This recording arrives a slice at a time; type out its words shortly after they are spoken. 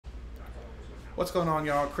What's going on,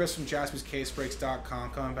 y'all? Chris from JaspysCaseBreaks.com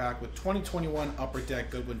coming back with 2021 Upper Deck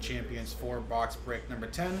Goodwin Champions 4 box break number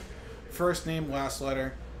 10. First name, last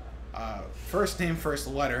letter. First name, first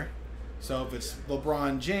letter. So if it's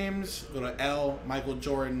LeBron James, go to L. Michael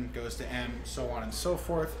Jordan goes to M, so on and so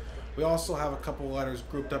forth. We also have a couple letters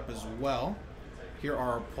grouped up as well. Here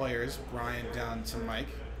are our players, Brian down to Mike.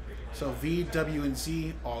 So V, W, and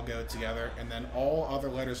Z all go together, and then all other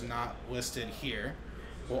letters not listed here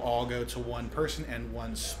will all go to one person and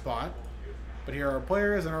one spot. But here are our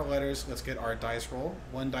players and our letters. Let's get our dice roll.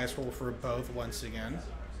 One dice roll for both once again.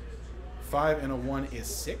 5 and a 1 is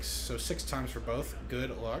 6, so 6 times for both.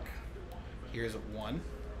 Good luck. Here's 1,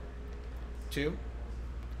 2,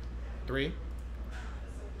 3,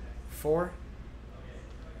 4,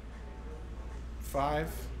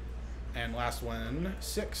 5, and last one,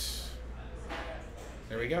 6.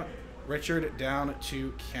 There we go. Richard down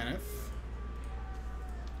to Kenneth.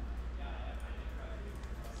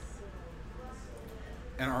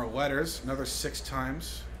 And our letters, another 6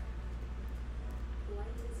 times.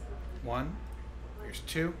 1, here's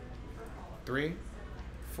 2, 3,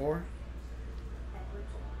 4,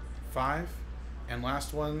 5, and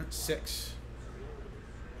last one, 6.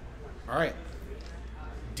 All right.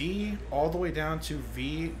 D all the way down to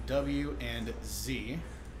V, W, and Z.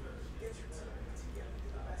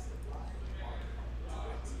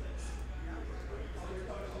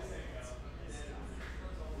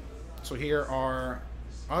 So here are,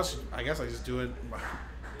 I guess I just do it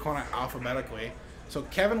kind of alphabetically. So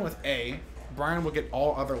Kevin with A, Brian will get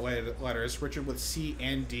all other letters, Richard with C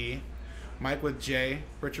and D, Mike with J,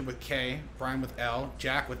 Richard with K, Brian with L,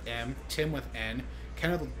 Jack with M, Tim with N,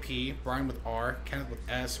 Kenneth with P, Brian with R, Kenneth with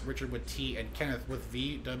S, Richard with T, and Kenneth with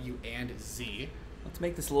V, W, and Z. Let's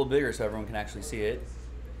make this a little bigger so everyone can actually see it.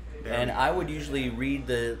 And I would usually read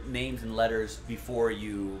the names and letters before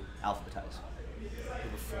you alphabetize.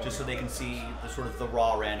 Just so they can see the sort of the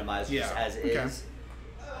raw randomizer just as is.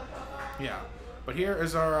 Yeah. But here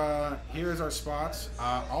is our spots.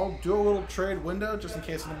 I'll do a little trade window just in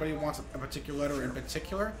case anybody wants a particular letter in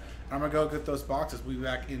particular. And I'm gonna go get those boxes. We'll be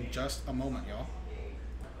back in just a moment, y'all.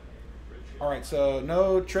 All right, so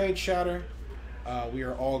no trade shatter. We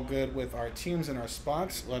are all good with our teams and our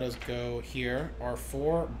spots. Let us go here. Our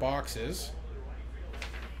 4 boxes.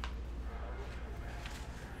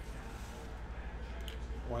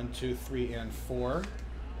 One, 2, 3, and 4.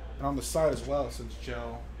 And on the side as well, since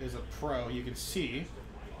Joe is a pro, you can see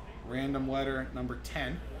random letter number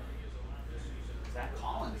 10. Zach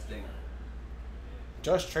Collins thing.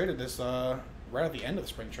 Just traded this right at the end of the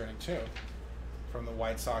spring training too, from the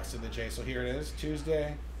White Sox to the Jays. So here it is,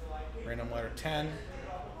 Tuesday, random letter 10.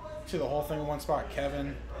 See the whole thing in one spot.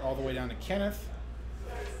 Kevin all the way down to Kenneth.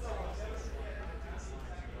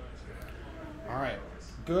 All right,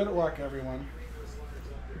 good luck, everyone.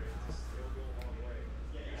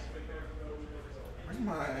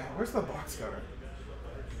 Where's the box cutter?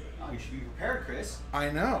 Oh, you should be prepared, Chris. I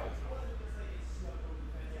know.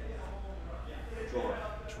 Drawer.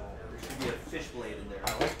 There should be a fish blade in there.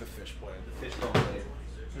 I like the fish blade. The fish bone blade.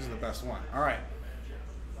 This is the best one. All right.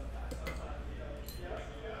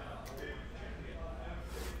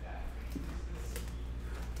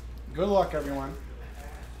 Good luck, everyone.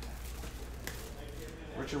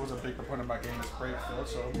 Richard was a big proponent about getting this break filled,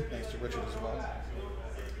 so thanks to Richard as well.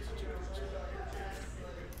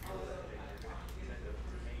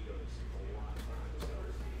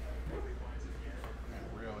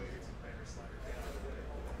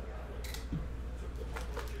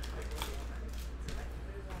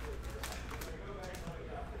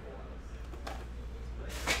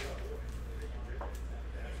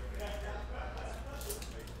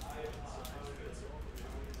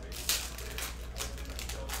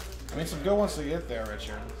 I mean, some good ones to get there,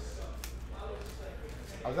 Richard.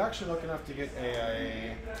 I was actually lucky enough to get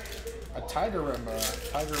a Tiger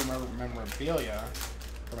memorabilia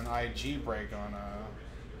from an IG break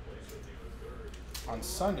on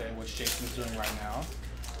Sunday, which Jason's doing right now.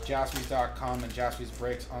 Jaspys.com and Jaspys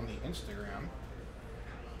Breaks on the Instagram.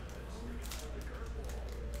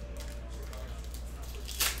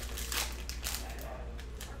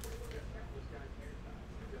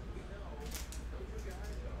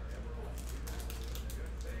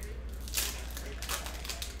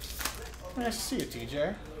 Nice to see you,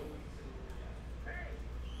 TJ.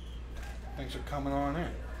 Thanks for coming on in.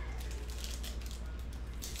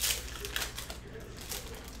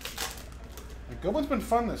 The Goodwin's been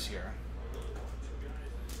fun this year.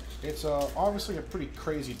 It's obviously a pretty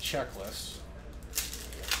crazy checklist.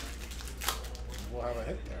 We'll have a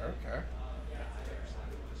hit there, okay.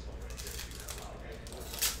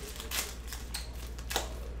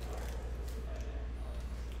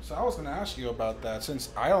 So I was going to ask you about that, since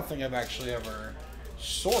I don't think I've actually ever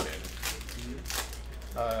sorted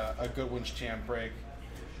a Goodwin's Champ break.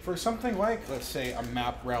 For something like, let's say, a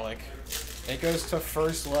map relic, it goes to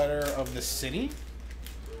first letter of the city.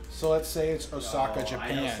 So let's say it's Osaka,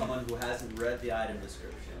 Japan. I know someone who hasn't read the item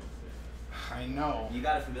description. I know. You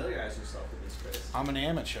got to familiarize yourself with this, Chris. I'm an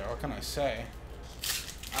amateur. What can I say?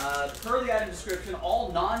 Per the item description,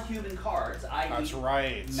 all non-human cards, i.e. That's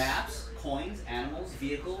right. maps, coins, animals,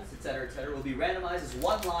 vehicles, etc., will be randomized as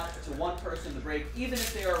one lot to one person in the break, even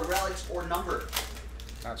if they are relics or numbered.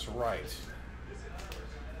 That's right.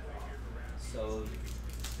 So,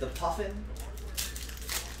 the Puffin,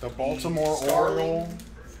 the Baltimore the Starling, Oriole,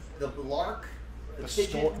 the Lark, the Pigeon,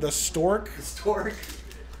 Stork. the Stork.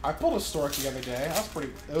 I pulled a Stork the other day. That was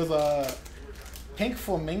pretty. It was a pink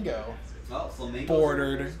flamingo. Oh, flamingo.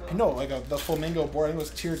 Bordered. No, like the flamingo board. I think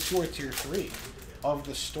it was tier 2 or tier 3 of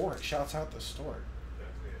the Stork. Shouts out the Stork.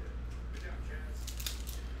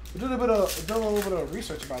 We did a little bit of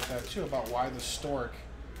research about that too, about why the Stork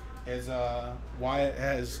is why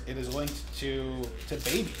it is linked to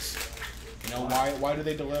babies. You know, why do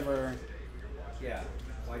they deliver? Yeah,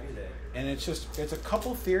 why do they? And it's a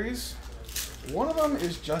couple theories. One of them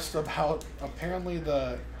is just about, apparently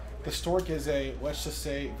the stork is a, let's just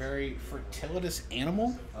say, very fertilitous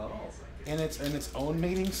animal. Oh. In its own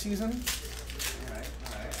mating season. All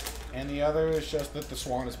right. And the other is just that the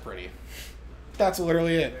swan is pretty. That's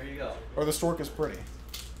literally it. There you go. Or the stork is pretty.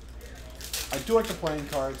 I do like the playing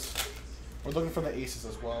cards. We're looking for the aces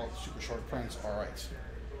as well. Super short prints. All right.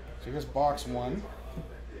 So here's box 1.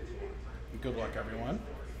 Good luck, everyone.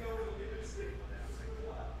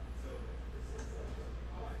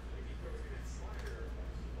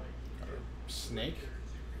 Snake.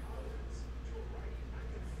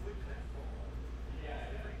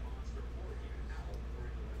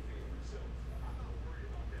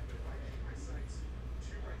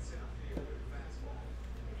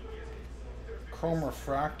 Chrome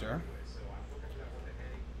Refractor.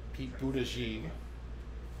 Pete Buttigieg.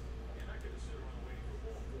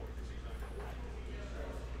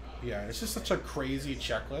 Yeah, it's just such a crazy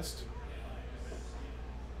checklist.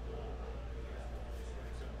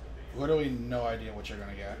 Literally no idea what you're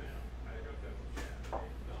going to get.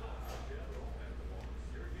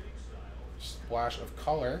 Splash of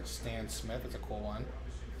Color, Stan Smith. That's a cool one.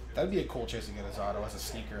 That'd be a cool chase to get his auto as a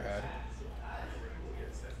sneakerhead.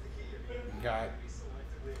 Got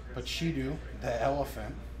Pachidu, the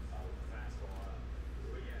Elephant.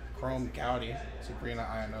 Chrome Gowdy, Sabrina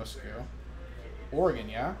Ionescu. Oregon,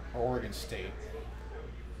 yeah? Or Oregon State.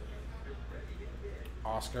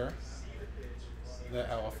 Oscar, the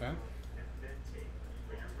Elephant.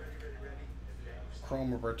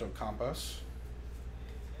 Chrome Roberto Campos.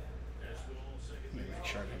 Let me make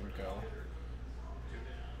sure, here we go.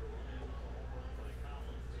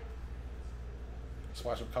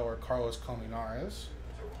 Splash of Color, Carlos Colmenares.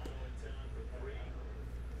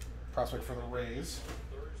 Prospect for the Rays.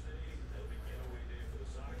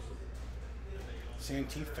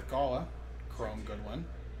 Santeeth Thakala, Chrome Goodwin.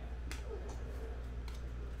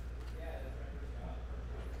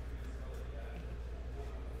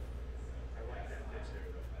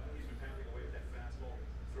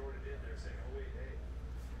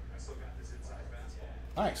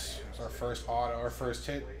 Nice. It's our first auto, our first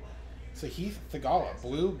hit. Santeeth Thakala,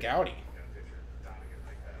 Blue Gowdy.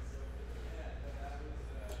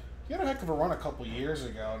 He had a heck of a run a couple years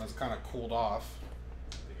ago, and it's kind of cooled off.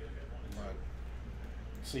 But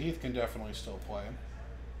Santeeth can definitely still play.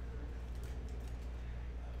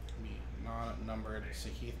 Non-numbered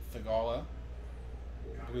Santeeth Thakala,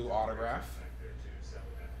 blue autograph.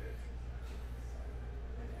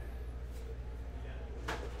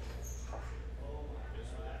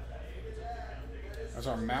 That's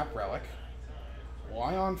our map relic.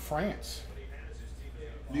 Lyon, France.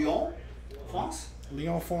 Lyon? France?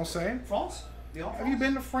 Lyon, France. France? Lyon? Have you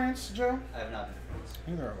been to France, Joe? I have not been to France.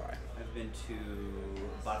 Neither have I. I've been to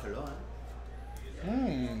Barcelona.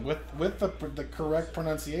 With the correct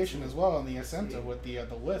pronunciation as well, and the acento with the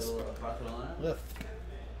lisp. Barcelona. Lisp.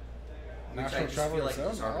 Which National I just Traveler feel like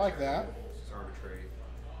Zone. it's I like that. It's arbitrary.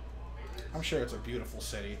 I'm sure it's a beautiful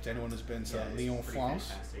city. To anyone who's been to Lyon, France.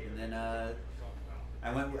 Fantastic. And then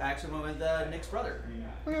I went with Nick's brother.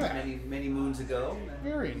 Look at that. Many moons ago.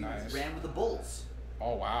 Very nice. Ran with the Bulls.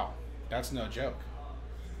 Oh wow, that's no joke.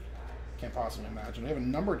 Can't possibly imagine. We have a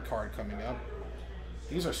numbered card coming up.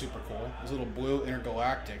 These are super cool. This little blue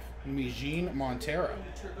intergalactic. Jean Montero.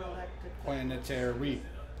 Planetary.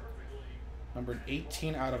 Numbered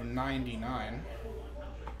 18 out of 99.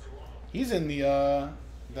 He's in the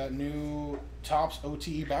that new Topps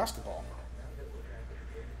OTE basketball.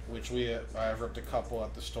 which I've ripped a couple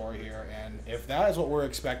at the store here, and if that is what we're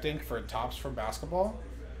expecting for tops for basketball,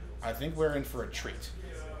 I think we're in for a treat.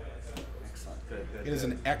 Excellent. Good. It is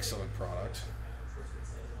an excellent product.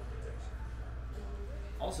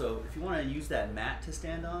 Also, if you want to use that mat to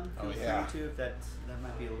stand on, feel free to. If that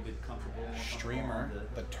might be a little bit comfortable. Streamer,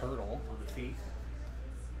 the turtle on the feet.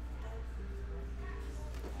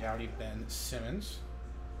 Gowdy Ben Simmons.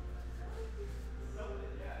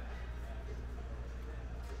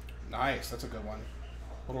 Nice, that's a good one.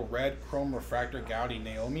 Little red chrome refractor Gowdy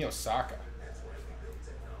Naomi Osaka.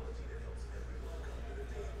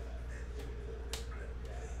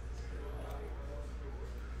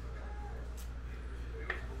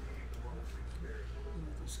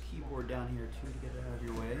 This keyboard down here too to get it out of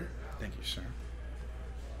your way. Thank you, sir.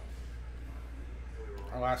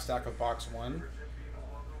 Our last stack of box 1.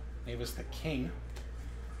 Mavis the King.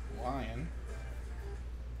 Lion.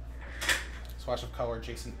 Splash of color,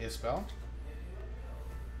 Jason Isbell.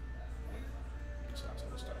 So that's all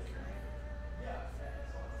the stuff here.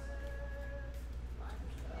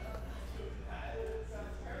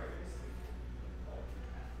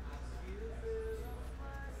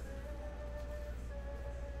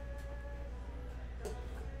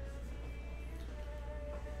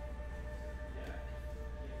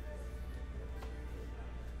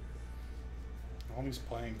 All these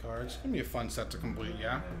playing cards. It's gonna be a fun set to complete,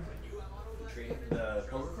 yeah? The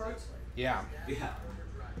poker cards? Yeah. Yeah.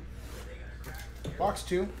 Box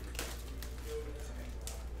 2.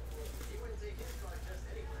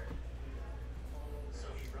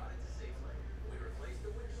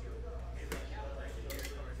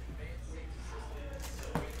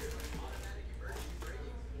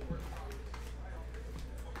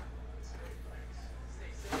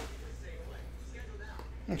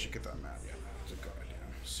 I should get that map, yeah. It's a good idea.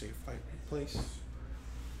 Safe light place.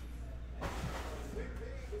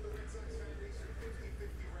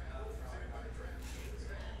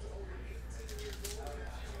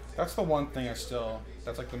 That's the one thing that's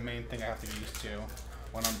like the main thing I have to get used to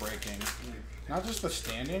when I'm breaking. Not just the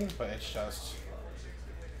standing, but it's just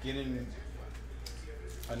getting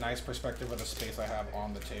a nice perspective of the space I have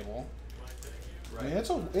on the table. Right. I mean, it's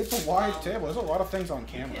a wide table. There's a lot of things on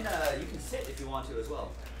camera. You can sit if you want to as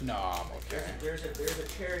well. No, I'm okay. There's a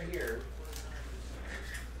chair here.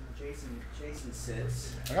 Jason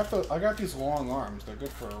sits. I got these long arms. They're good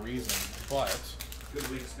for a reason, but good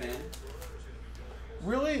wingspan.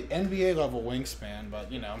 Really NBA level wingspan,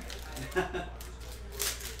 but you know,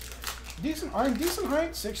 decent height,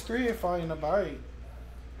 6'3". If I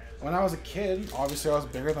when I was a kid, obviously I was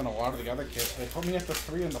bigger than a lot of the other kids. They put me at the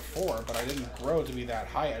 3 and the 4, but I didn't grow to be that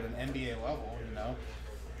high at an NBA level. You know,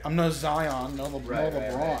 I'm no Zion, no LeBron.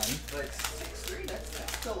 Right. But 6'3",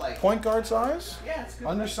 that's still like point guard size. Yeah, it's good.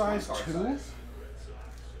 Undersized 2.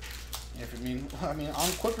 If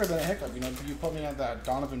I'm quicker than a hiccup. You know, if you put me at that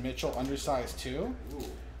Donovan Mitchell undersized 2, ooh,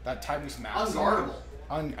 that Tyrese Maxey. Unguardable.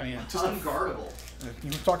 Just unguardable.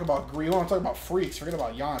 You talk about Green. I'm talking about freaks. Forget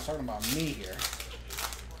about Giannis. I'm talking about me here.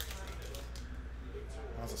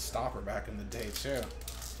 I was a stopper back in the day too.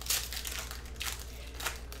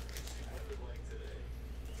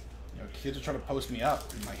 You know, kids are trying to post me up.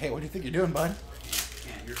 I'm like, hey, what do you think you're doing, bud?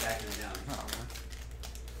 Man, you're backing it down. Oh, man.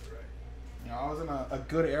 You know, I was in a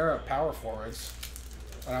good era of power forwards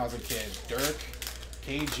when I was a kid. Dirk,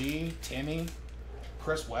 KG, Timmy,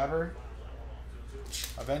 Chris Webber,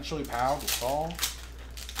 eventually Powell, Gasol,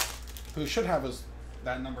 who should have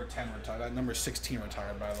that number 10 retired, that number 16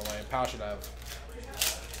 retired, by the way. Powell should have.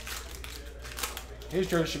 His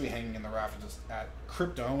jersey should be hanging in the rafters at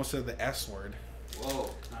crypto. I almost said the S word. Whoa.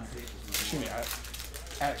 Excuse me.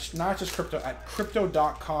 Not just crypto, at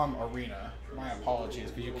crypto.com arena. My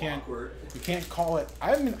apologies, because you can't call it.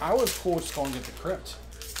 I was cool just calling it the crypt.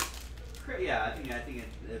 Yeah, I think it,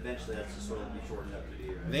 eventually that's just sort of be shortened up to be.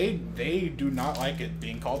 Right? They do not like it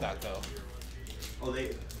being called that though. Oh,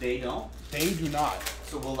 they don't? They do not.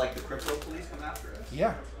 So will like the crypto police come after us?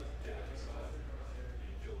 Yeah.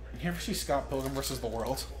 You ever see Scott Pilgrim versus the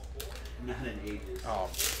World? Not in ages. Oh.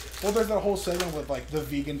 Well, there's that whole segment with like the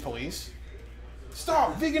vegan police.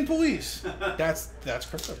 Stop, vegan police. That's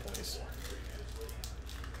crypto police.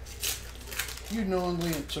 You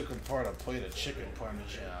knowingly took apart a plate of chicken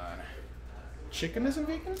parmesan. Chicken isn't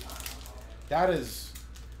vegan?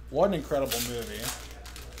 What an incredible movie.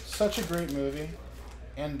 Such a great movie.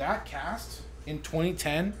 And that cast in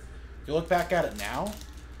 2010, you look back at it now,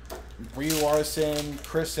 Brie Larson,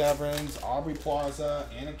 Chris Evans, Aubrey Plaza,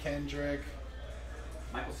 Anna Kendrick,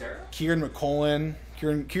 Michael Cera, Kieran Culkin,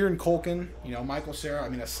 you know, Michael Cera.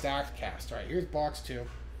 A stacked cast. All right, here's box 2.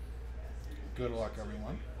 Good luck,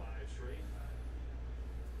 everyone.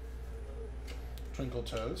 Twinkle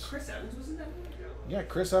Toes. Chris Evans was in that movie? Yeah,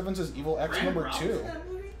 Chris Evans is Evil X Brandon number Routh 2. was in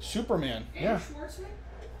that movie? Superman. Andy Yeah. Schwartzman?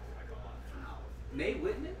 Wow. Nate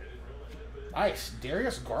Whitman? Nice.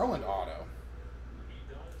 Darius Garland auto.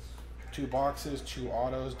 2 boxes, 2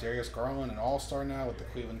 autos. Darius Garland, an all-star now with the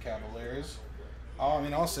Cleveland Cavaliers. Oh, I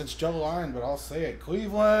mean, it's Joe Line, but I'll say it.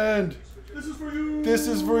 Cleveland! This is for you! This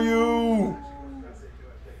is for you!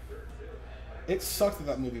 It sucked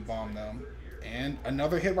that movie bombed, though. And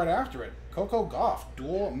another hit right after it. Coco Gauff,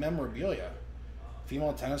 dual memorabilia.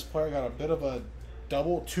 Female tennis player, got a bit of a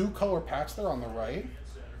double 2-color patch there on the right.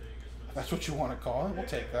 If that's what you want to call it. We'll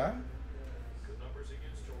take that.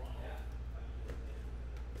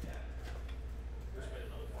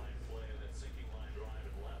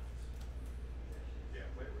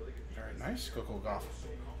 Very nice. Coco Gauff,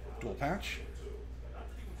 dual patch.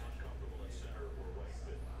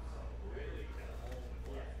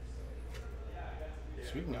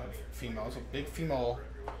 Speaking of females, a big female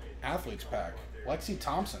athletes pack. Lexi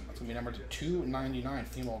Thompson. That's going to be number 299,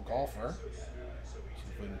 female golfer. See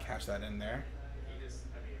if we can catch that in there.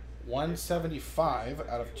 175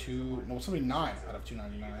 out of 179 out of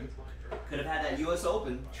 299. Could have had that U.S.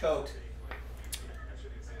 Open. Choked.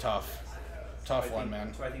 Tough. Tough one,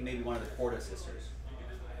 man. So I think maybe one of the Porta sisters.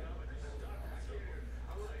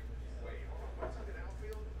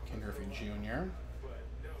 Ken Griffey Jr.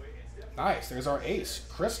 Nice. There's our ace,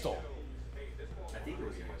 Crystal. I think it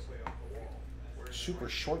was U.S. Super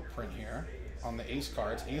short print here on the ace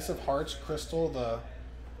cards. Ace of Hearts, Crystal, the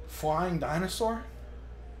flying dinosaur.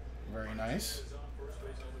 Very nice.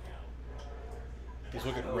 These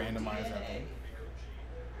look at randomized at them.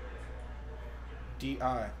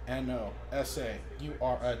 D-I-N-O-S-A. You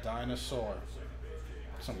are a dinosaur.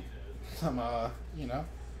 Some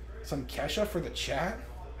Kesha for the chat.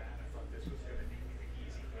 These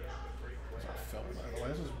are filled, by the way.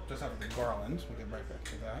 This is just out of the Garland. We'll get right back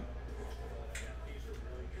to that.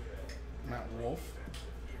 Matt Wolf.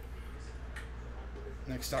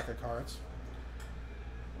 Next stack of cards.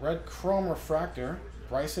 Red Chrome Refractor,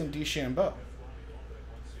 Bryson DeChambeau.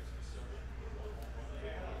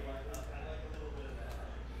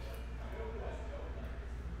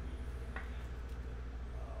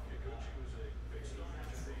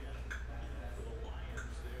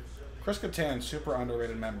 Chris Kattan, super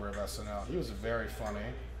underrated member of SNL. He was very funny.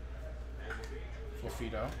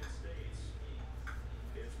 Flafito.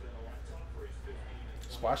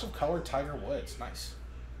 Splash of color, Tiger Woods. Nice.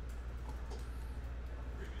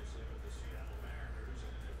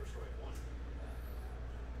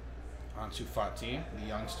 Ansu Fati, the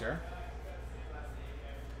youngster.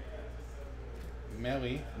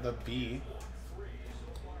 Melly, the bee.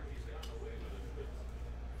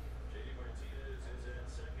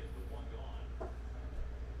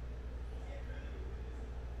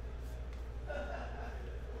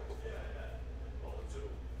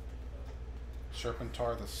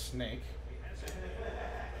 Serpentar, the snake.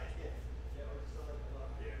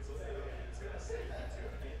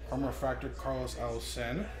 Chrome Refractor, Carlos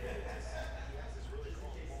Alcen.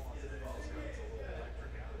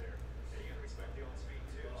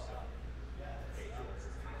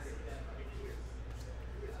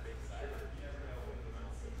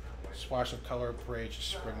 Splash of color, Brage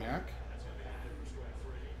Sprignac.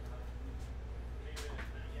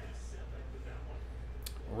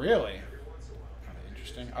 Really? Kind of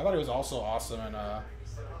interesting. I thought he was also awesome in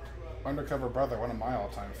Undercover Brother, one of my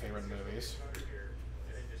all-time favorite movies.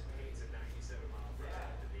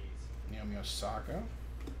 Naomi Osaka.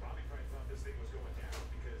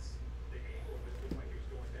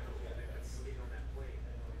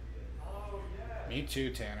 Me too,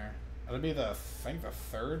 Tanner. That'll be I think the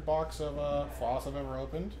 3rd box of Floss I've ever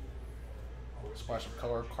opened. Splash of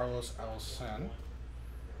color, Carlos Alcen.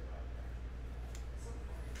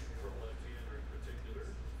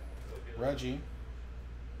 Reggie.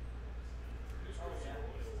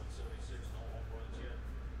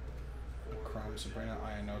 Chrome Sabrina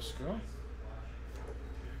Ionescu.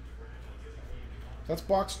 That's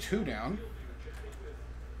box 2 down.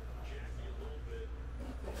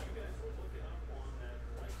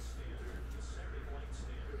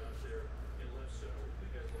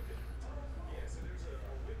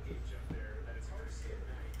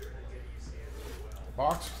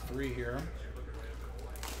 Box 3 here.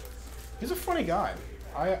 He's a funny guy.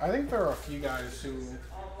 I think there are a few guys who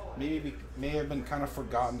may have been kind of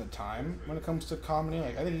forgotten the time when it comes to comedy.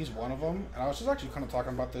 Like, I think he's one of them. And I was just actually kind of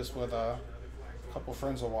talking about this with a couple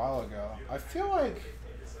friends a while ago. I feel like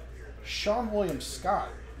Sean William Scott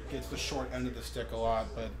gets the short end of the stick a lot,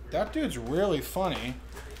 but that dude's really funny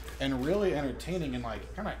and really entertaining in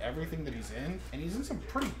like kind of everything that he's in, and he's in some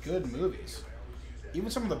pretty good movies. even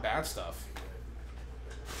some of the bad stuff.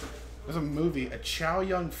 There's a movie, a Chow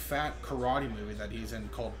Yun-Fat karate movie that he's in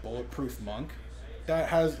called Bulletproof Monk. That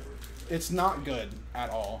has, it's not good at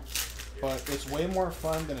all, but it's way more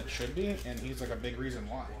fun than it should be, and he's like a big reason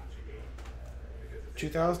why.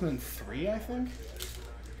 2003, I think.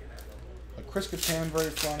 Like Chris Kattan, very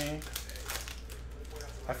funny.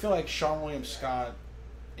 I feel like Sean William Scott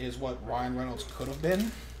is what Ryan Reynolds could have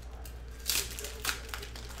been.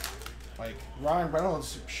 Like, Ryan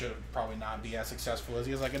Reynolds should probably not be as successful as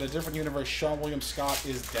he is. Like, in a different universe, Sean William Scott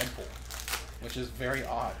is Deadpool, which is very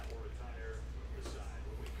odd.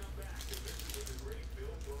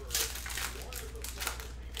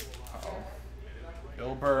 Uh-oh.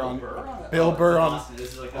 Bill Burr on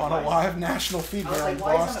a live national feed here in Boston.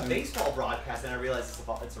 Why is it on a baseball broadcast? And I realized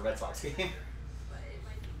it's a Red Sox game.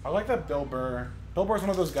 I like that Bill Burr. Bill Burr's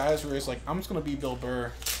one of those guys where he's like, I'm just going to be Bill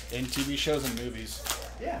Burr in TV shows and movies.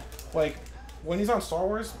 Yeah. Like, when he's on Star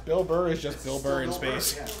Wars, Bill Burr is just Bill Burr in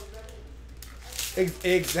space. Yeah.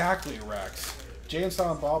 Exactly, Rex. Jay and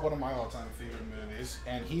Silent Bob, one of my all-time favorite movies,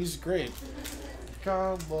 and he's great.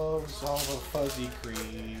 God loves all the fuzzy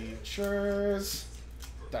creatures.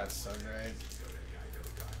 That's so great.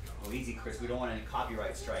 Well, easy, Chris. We don't want any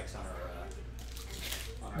copyright strikes on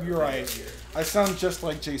our You're right. I sound just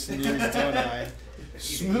like Jason Mewes, don't I?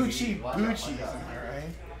 Smoochy Boochies, am I right?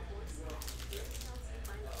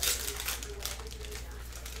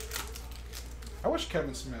 I wish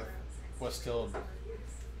Kevin Smith was still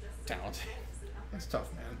talented. It's tough,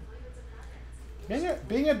 man.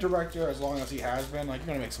 Being a director as long as he has been, like, you're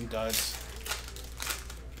gonna make some duds.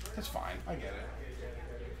 That's fine. I get it.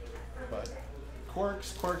 But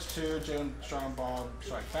Quirks 2, Jay and Silent Bob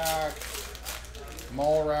Strike Back,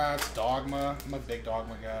 Mallrats, Dogma. I'm a big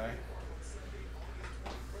Dogma guy.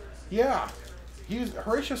 Yeah,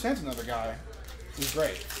 Horatio Sands, another guy. He's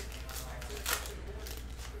great.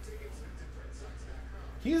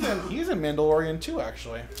 He's in Mandalorian too,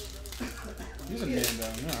 actually. He's in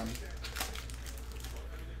Mando,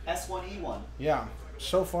 yeah. S1E1. Yeah,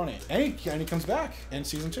 so funny. And he comes back in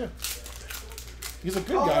season 2. He's a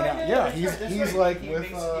good guy now. Yeah, he's right. like he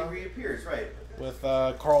reappears, right? With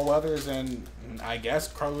Carl Weathers and I guess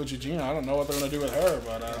Carla Gugino. I don't know what they're gonna do with her,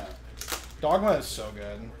 but Dogma is so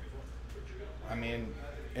good. I mean,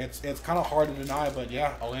 it's kind of hard to deny, but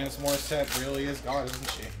yeah, Alanis Morissette really is God,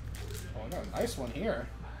 isn't she? Oh, we got a nice one here.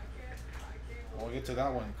 We'll get to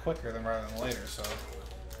that one quicker rather than later, so.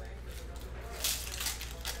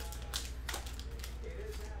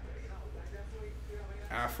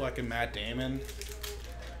 Affleck and Matt Damon.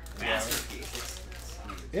 Masterpiece.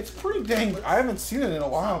 It's pretty dang. I haven't seen it in a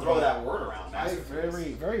while. Throw that word around. I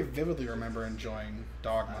very vividly remember enjoying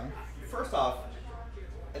Dogma. First off,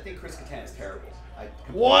 I think Chris Kattan is terrible. I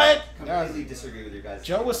completely disagree with your guys.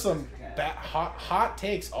 Joe with some hot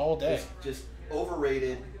takes all day. Just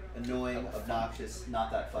overrated, annoying, obnoxious,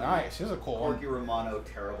 not that funny. Nice. Here's a cool one. Corky Romano,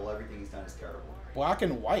 terrible. Everything he's done is terrible. Black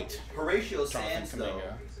and White. Horatio Sands, though,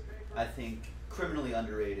 I think criminally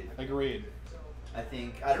underrated. Agreed. I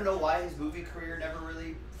don't know why his movie career never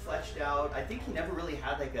really fleshed out. I think he never really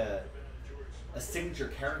had like a signature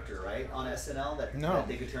character, right, on SNL that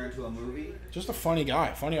they could turn into a movie. Just a funny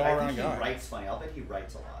guy, funny all-around guy. He writes funny. I'll bet he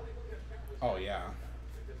writes a lot. Oh yeah.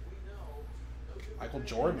 Michael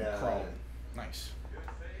Jordan, Chrome. Nice.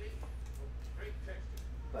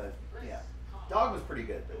 But yeah, Dog was pretty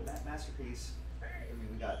good, but masterpiece. I mean,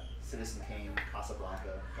 we got Citizen Kane,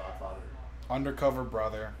 Casablanca, Godfather, Undercover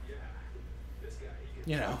Brother.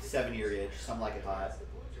 You know. 7-Year Itch, Some Like It Hot.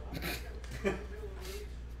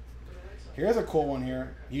 Here's a cool one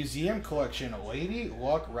here. Museum collection, Lady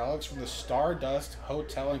Luck relics from the Stardust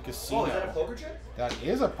Hotel and Casino. Oh, is that a poker chip? That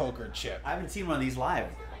is a poker chip. I haven't seen one of these live.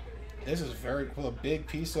 This is very cool. A big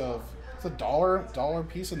piece of, it's a dollar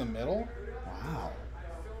piece in the middle. Wow.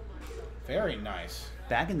 Very nice.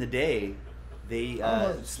 Back in the day, they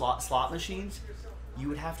slot machines, you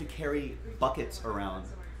would have to carry buckets around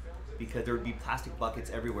because there would be plastic buckets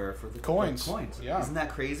everywhere for the coins. Yeah. Isn't that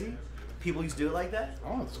crazy? People used to do it like that? I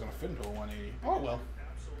don't know if it's going to fit into a 180. Oh, well.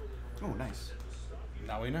 Oh, nice.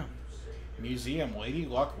 Now we know. Museum, Lady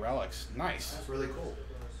Luck relics. Nice. That's really cool.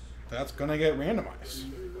 That's going to get randomized.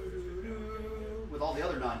 With all the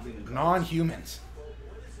other non-humans. Non-humans.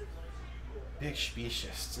 Big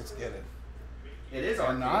specious. Let's get it. It is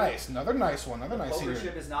nice. Another nice one. Another nice poker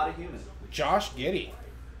chip is not a human. Josh Giddey.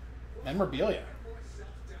 Memorabilia.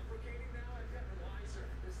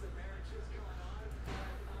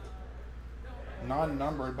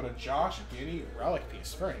 Non-numbered, but a Josh Giddey relic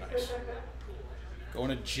piece. Very nice. Going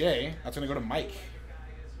to Jay. That's going to go to Mike.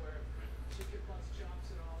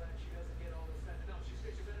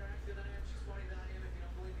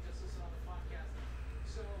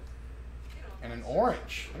 And an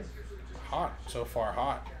orange. Hot. So far,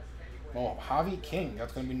 hot. Well, Javi King.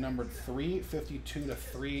 That's going to be numbered 352 to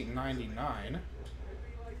 399.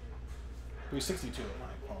 362, my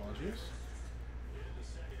apologies.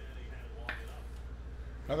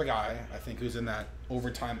 Another guy, I think, who's in that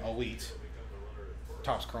overtime elite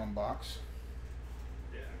Topps Chrome box.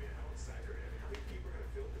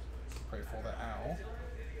 Pray for the owl.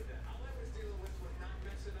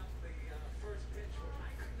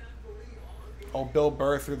 Oh, Bill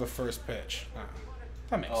Burr threw the first pitch.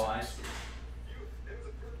 That makes sense.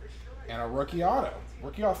 And a rookie auto.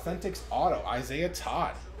 Rookie Authentics auto. Isaiah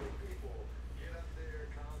Todd.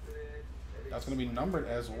 That's going to be numbered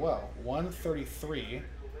as well. 133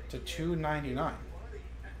 to 299.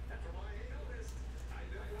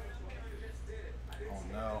 Oh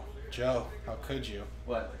no. Joe, how could you?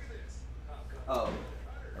 What? Oh.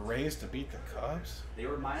 A Rays to beat the Cubs? They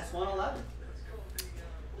were minus 111.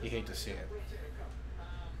 You hate to see it.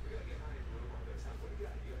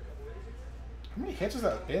 How many hits has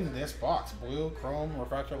that been in this box? Blue, Chrome,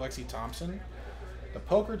 Refractor, Lexi Thompson. The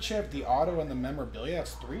poker chip, the auto, and the memorabilia.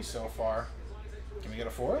 That's 3 so far. Can we get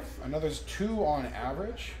a 4th? I know there's 2 on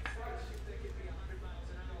average.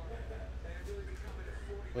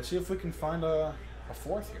 Let's see if we can find a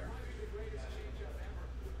 4th here.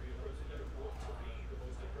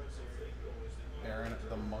 Aaron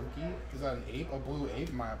the Monkey. Is that an ape? A blue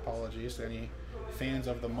ape? My apologies to any fans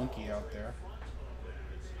of the monkey out there.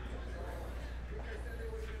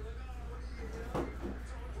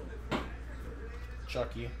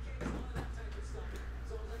 Chucky.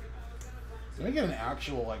 Let me get an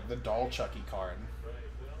actual, like, the doll Chucky card.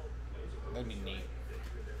 That'd be neat.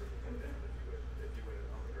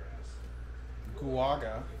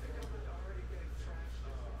 Guaga.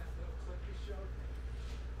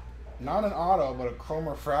 Not an auto, but a chrome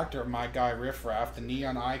refractor of my guy Riff Raff, the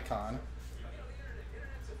neon icon.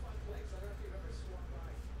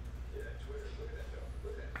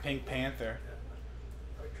 Pink Panther.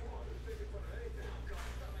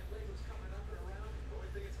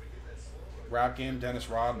 Rap Game, Dennis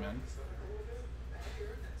Rodman.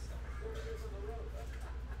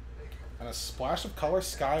 And a splash of color,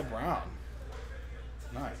 Sky Brown.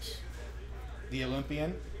 Nice. The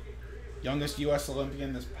Olympian. Youngest U.S.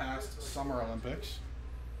 Olympian this past Summer Olympics.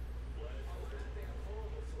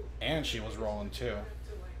 And she was rolling too.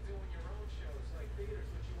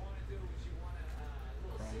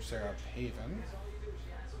 Chrome Sarah Paven.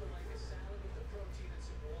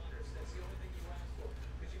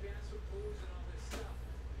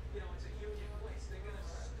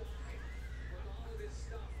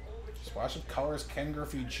 Splash of colors, Ken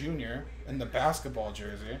Griffey Jr. in the basketball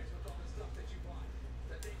jersey.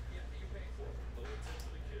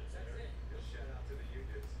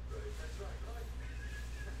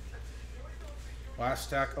 Last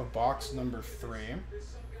stack of box number 3.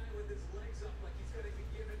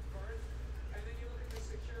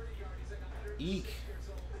 Eek.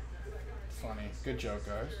 Funny. Good joke,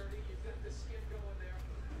 guys.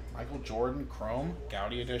 Michael Jordan Chrome,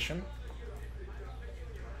 Gaudy edition.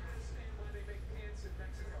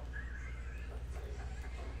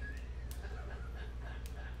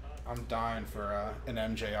 I'm dying for an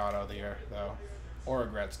MJ auto there, though. Or a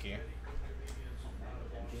Gretzky.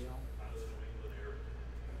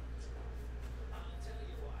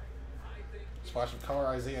 Splash of color,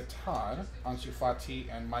 Isaiah Todd, Ansu Fati,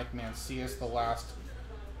 and Mike Mancias, the last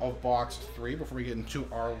of box 3 before we get into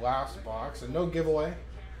our last box. And no giveaway,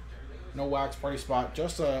 no wax party spot,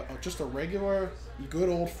 just a regular, good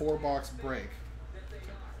old 4-box break.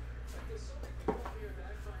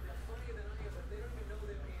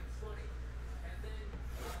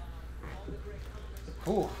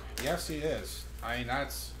 Ooh, yes he is. I mean,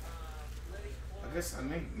 that's... I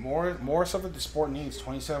think more stuff that the sport needs.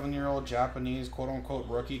 27-year-old Japanese quote-unquote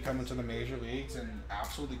rookie coming to the major leagues and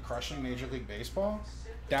absolutely crushing Major League Baseball.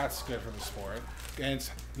 That's good for the sport. And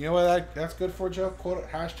it's, you know what that's good for, Joe?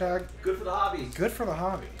 Quote, hashtag... Good for the hobby. Good for the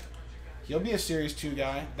hobby. He'll be a Series 2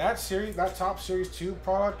 guy. That top Series 2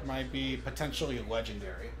 product might be potentially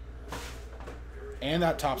legendary. And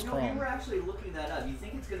that Topps Chrome. We were actually looking that up. You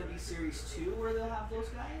think it's going to be Series 2 where they'll have those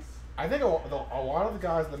guys? I think a lot of the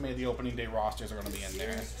guys that made the opening day rosters are going to be in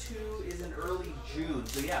there. Series 2 is in early June,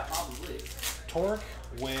 so yeah, probably. Torque,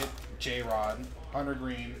 Witt, J-Rod, Hunter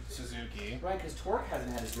Green, Suzuki. Right, because Torque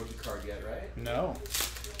hasn't had his rookie card yet, right? No.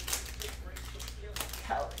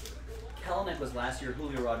 Kelenic was last year,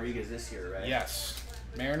 Julio Rodriguez this year, right? Yes.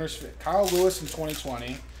 Mariners, Kyle Lewis in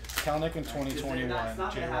 2020, Kelenic in 2021, That's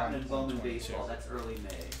not going to happen in Bowman 2022. baseball. That's early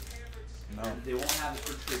May. No. They won't have it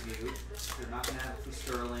for tribute. They're not going to have it for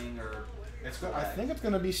Sterling or It's good. I think it's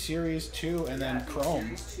going to be Series 2 and then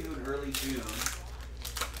Chrome. Series 2 in early June.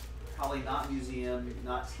 Probably not museum,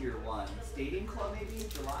 not tier 1. Stadium Club maybe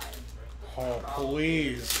July. Oh,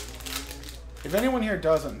 please. If anyone here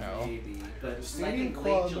doesn't know. Maybe. But Stadium like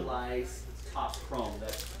Club. Late July top Chrome.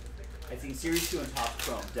 That's, I think Series 2 and top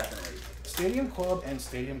Chrome, definitely. Stadium Club and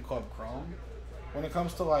Stadium Club Chrome, when it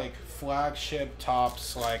comes to like flagship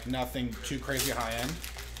tops, like nothing too crazy high end,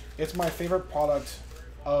 it's my favorite product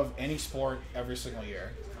of any sport every single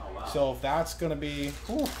year. Oh, wow. So if that's gonna be,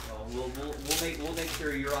 well, we'll make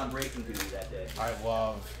sure you're on breaking duty that day. I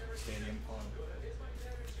love Stadium Club.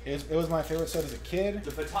 It was my favorite set as a kid.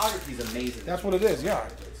 The photography is amazing. That's what it is, yeah.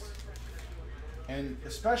 And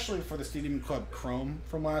especially for the Stadium Club Chrome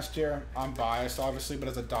from last year, I'm biased obviously, but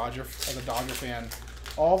as a Dodger fan,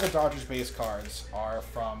 all the Dodgers base cards are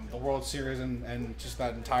from the World Series and just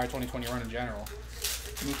that entire 2020 run in general.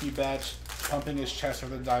 Mookie Betts pumping his chest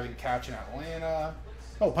after the diving catch in Atlanta.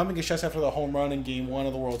 Oh, pumping his chest after the home run in Game 1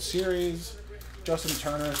 of the World Series. Justin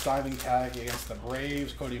Turner's diving tag against the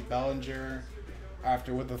Braves. Cody Bellinger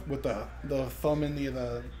after with the thumb in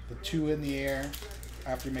the two in the air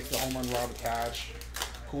after he makes the home run rob catch.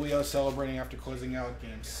 Julio celebrating after closing out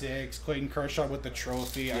Game 6. Clayton Kershaw with the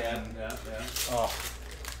trophy. Yeah. Oh.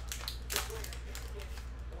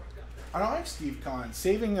 I don't like Steve Kahn.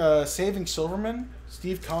 Saving Silverman.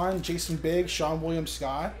 Steve Kahn, Jason Biggs, Sean William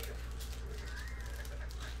Scott.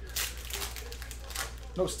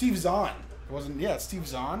 No, Steve Zahn. It wasn't. Yeah, it's Steve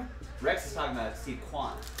Zahn. Rex is talking about Steve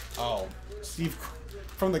Kwan. Oh, Steve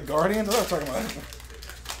from the Guardians. I was talking about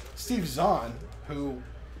Steve Zahn, who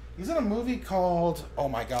he's in a movie called oh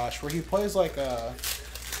my gosh, where he plays like a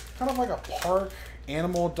kind of like a park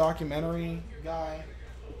animal documentary guy.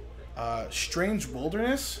 Strange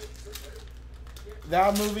Wilderness.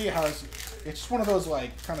 That movie has. It's just one of those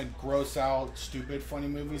like kind of gross out, stupid, funny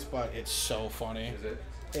movies, but it's so funny. Is it?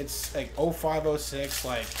 It's like 05, 06,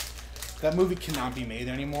 like that movie cannot be made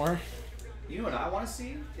anymore. You know what I want to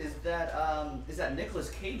see is that Nicolas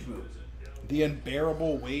Cage movie. The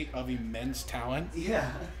Unbearable Weight of Immense Talent.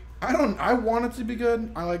 Yeah. I want it to be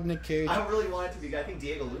good. I like Nick Cage. I don't really want it to be good. I think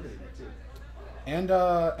Diego Luna's in it too. And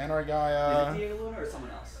our guy. Is it Diego Luna or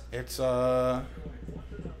someone else? It's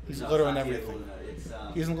he's No, literally it's in not everything. Diego Luna.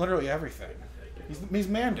 It's He's in literally everything. He's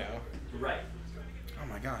Mando. right. Oh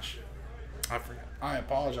my gosh. I forgot. I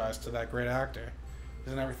apologize to that great actor.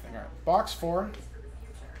 He's in everything. All right. Box 4.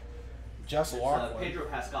 Jess Lockwood. Pedro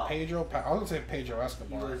Pascal. I was going to say Pedro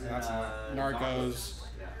Escobar. He was in, That's Narcos.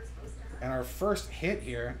 Yeah. And our first hit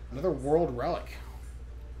here, another world relic.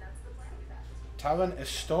 Tallinn,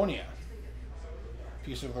 Estonia.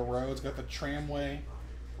 Piece of the roads. Got the tramway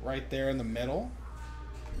right there in the middle.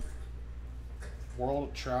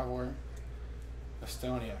 World Traveler,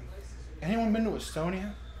 Estonia. Anyone been to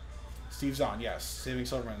Estonia? Steve Zahn, yes. Saving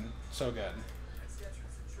Silverman, so good.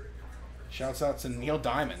 Shouts out to Neil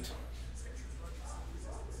Diamond.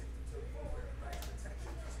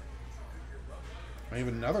 We have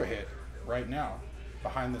another hit right now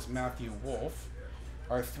behind this Matthew Wolf.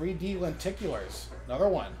 Our 3D lenticulars. Another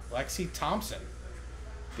one, Lexi Thompson.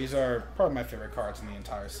 These are probably my favorite cards in the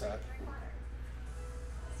entire set.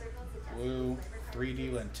 Blue,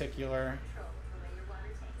 3D lenticular.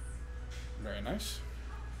 Very nice.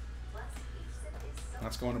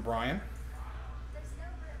 Let's go into Brian.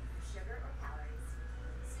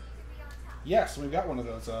 Yes, we've got one of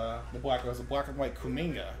those. The black and white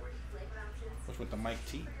Kuminga, which with the Mike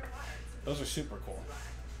T. Those are super cool.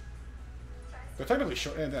 They're technically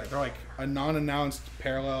short. They're like a non-announced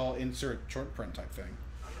parallel insert short print type thing,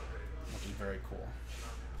 which is very cool.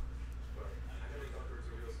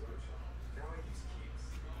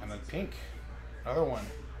 And then pink, another one,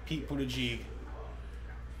 Pete Buttigieg.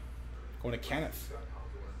 Going to Kenneth.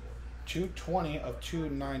 220 of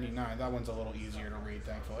 299. That one's a little easier to read,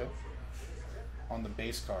 thankfully. On the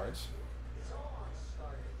base cards.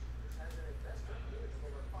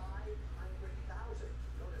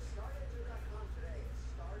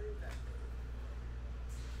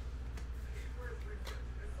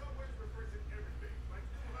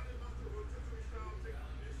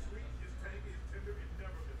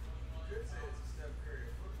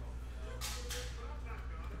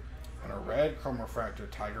 And a red chrome refractor,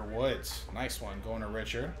 Tiger Woods. Nice one. Going to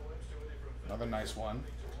Richard. Another nice one.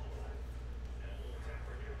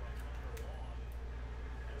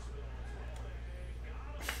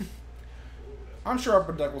 I'm sure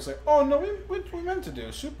Upper Deck will say, oh no, we meant to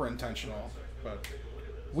do super intentional, but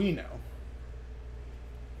we know.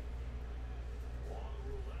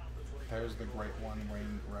 There's the great one,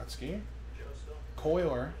 Wayne Gretzky.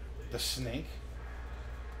 Coiler, the snake.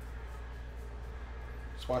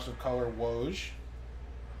 Splash of color, Woj.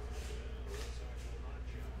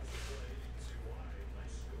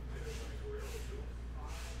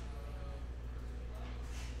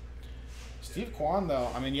 Steve Kwan, though,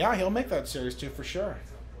 I mean, yeah, he'll make that series too for sure.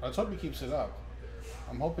 Let's hope he keeps it up.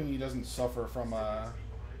 I'm hoping he doesn't suffer from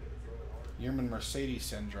Yerman Mercedes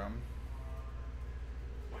syndrome.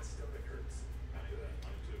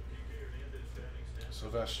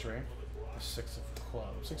 Silvestri, the 6 of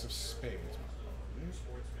clubs, 6 of spades.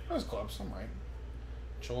 Those clubs, I'm right.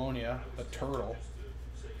 Chelonia, the turtle.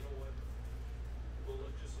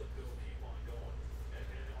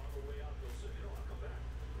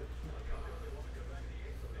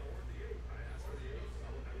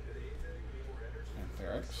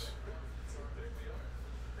 Anthrax.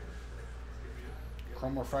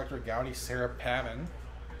 Chrome Refractor, Gaudy, Sarah Pavin.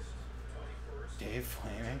 Dave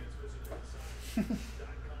Flaming.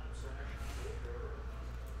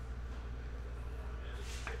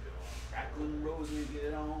 Cracklin' Rosie,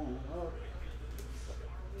 get on up.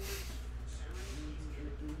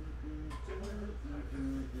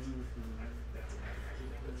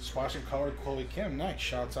 Splash of color, Chloe Kim. Nice.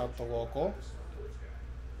 Shouts out the local.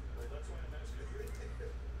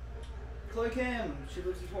 Chloe Kim, she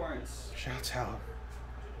lives in Torrance. Shouts out.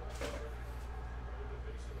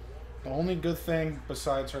 The only good thing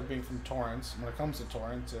besides her being from Torrance, when it comes to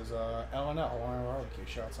Torrance, is L&L Hawaiian Barbecue.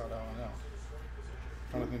 Shouts out L&L.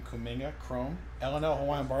 Jonathan Kuminga, Chrome. L&L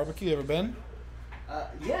Hawaiian Barbecue, you ever been?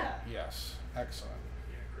 Yeah. Yes. Excellent.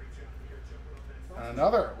 And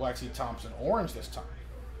another Lexi Thompson, orange this time.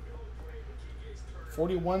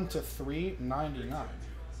 41 to 399.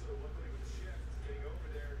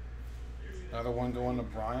 Another one going to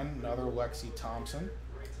Brian. Another Lexi Thompson.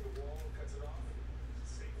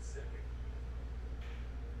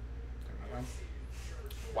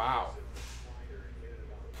 Wow.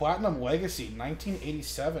 Platinum Legacy,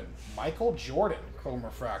 1987. Michael Jordan, Chrome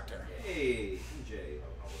Refractor. Hey, DJ.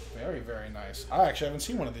 Very, very nice. I actually haven't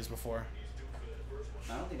seen one of these before.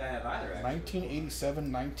 I don't think I have either, actually.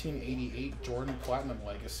 1987, 1988 Jordan Platinum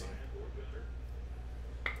Legacy.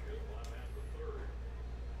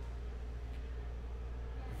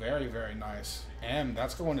 Very, very nice. And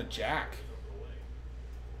that's going to Jack.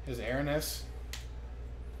 His airness.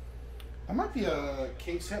 That might be a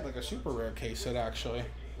case hit, like a super rare case hit, actually.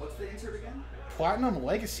 What's the insert again? Platinum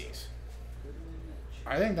Legacies.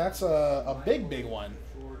 I think that's a big, big one.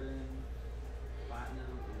 Jordan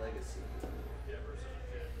Platinum Legacy.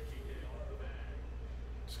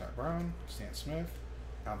 Scott Brown, Stan Smith,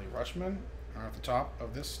 Adley Rutschman. And at the top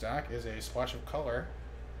of this stack is a splash of color,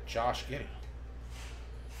 Josh Giddey.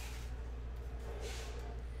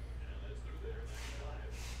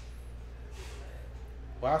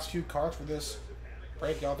 Last few cards for this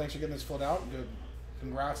break, y'all. Thanks for getting this filled out. Good.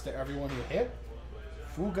 Congrats to everyone who hit.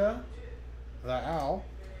 Fuga, the Owl,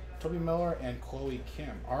 Toby Miller, and Chloe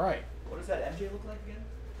Kim. All right. What does that MJ look like again?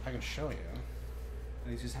 I can show you.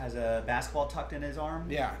 He just has a basketball tucked in his arm?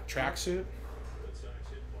 Yeah, tracksuit.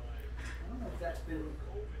 I don't know if that's been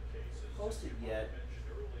posted yet.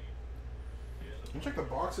 We'll check the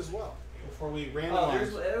box as well before we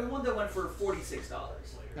randomize. Oh, there's one that went for $46.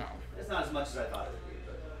 No. It's not as much as I thought it would be.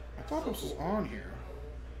 But I thought this was on here.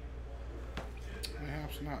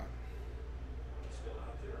 Perhaps not.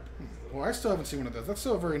 Well, I still haven't seen one of those. That's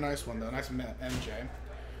still a very nice one, though. Nice MJ.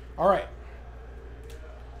 All right.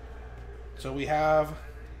 So we have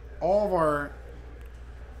all of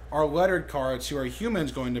our lettered cards who are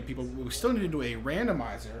humans going to people. We still need to do a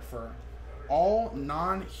randomizer for all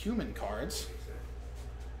non-human cards.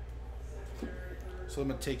 So I'm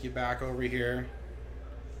going to take you back over here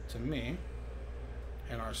to me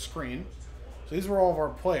and our screen. So these were all of our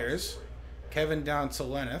players. Kevin down to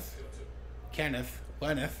Lenneth.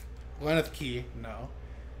 Lenneth Key, no.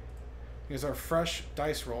 Here's our fresh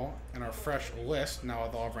dice roll and our fresh list. Now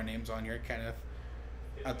with all of our names on here. Kenneth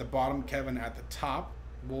at the bottom, Kevin at the top.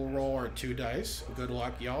 We'll roll our 2 dice. Good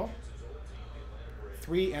luck, y'all.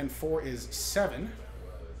 3 and 4 is 7.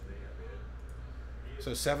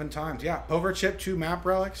 So 7 times. Yeah, Pover Chip, 2 map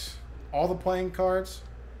relics. All the playing cards.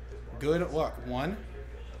 Good luck. 1,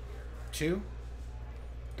 2,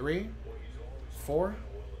 3, 4,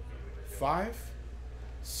 5,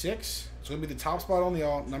 6. It's going to be the top spot only,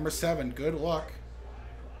 y'all. Number 7. Good luck.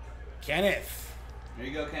 Kenneth. There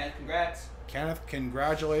you go, Kenneth. Congrats. Kenneth,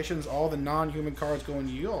 congratulations. All the non-human cards going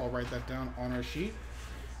to you. I'll write that down on our sheet.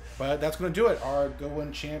 But that's going to do it. Our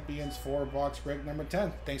Goodwin Champions 4 box break number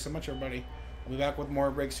 10. Thanks so much, everybody. We'll be back with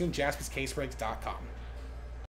more breaks soon. JaspysCaseBreaks.com.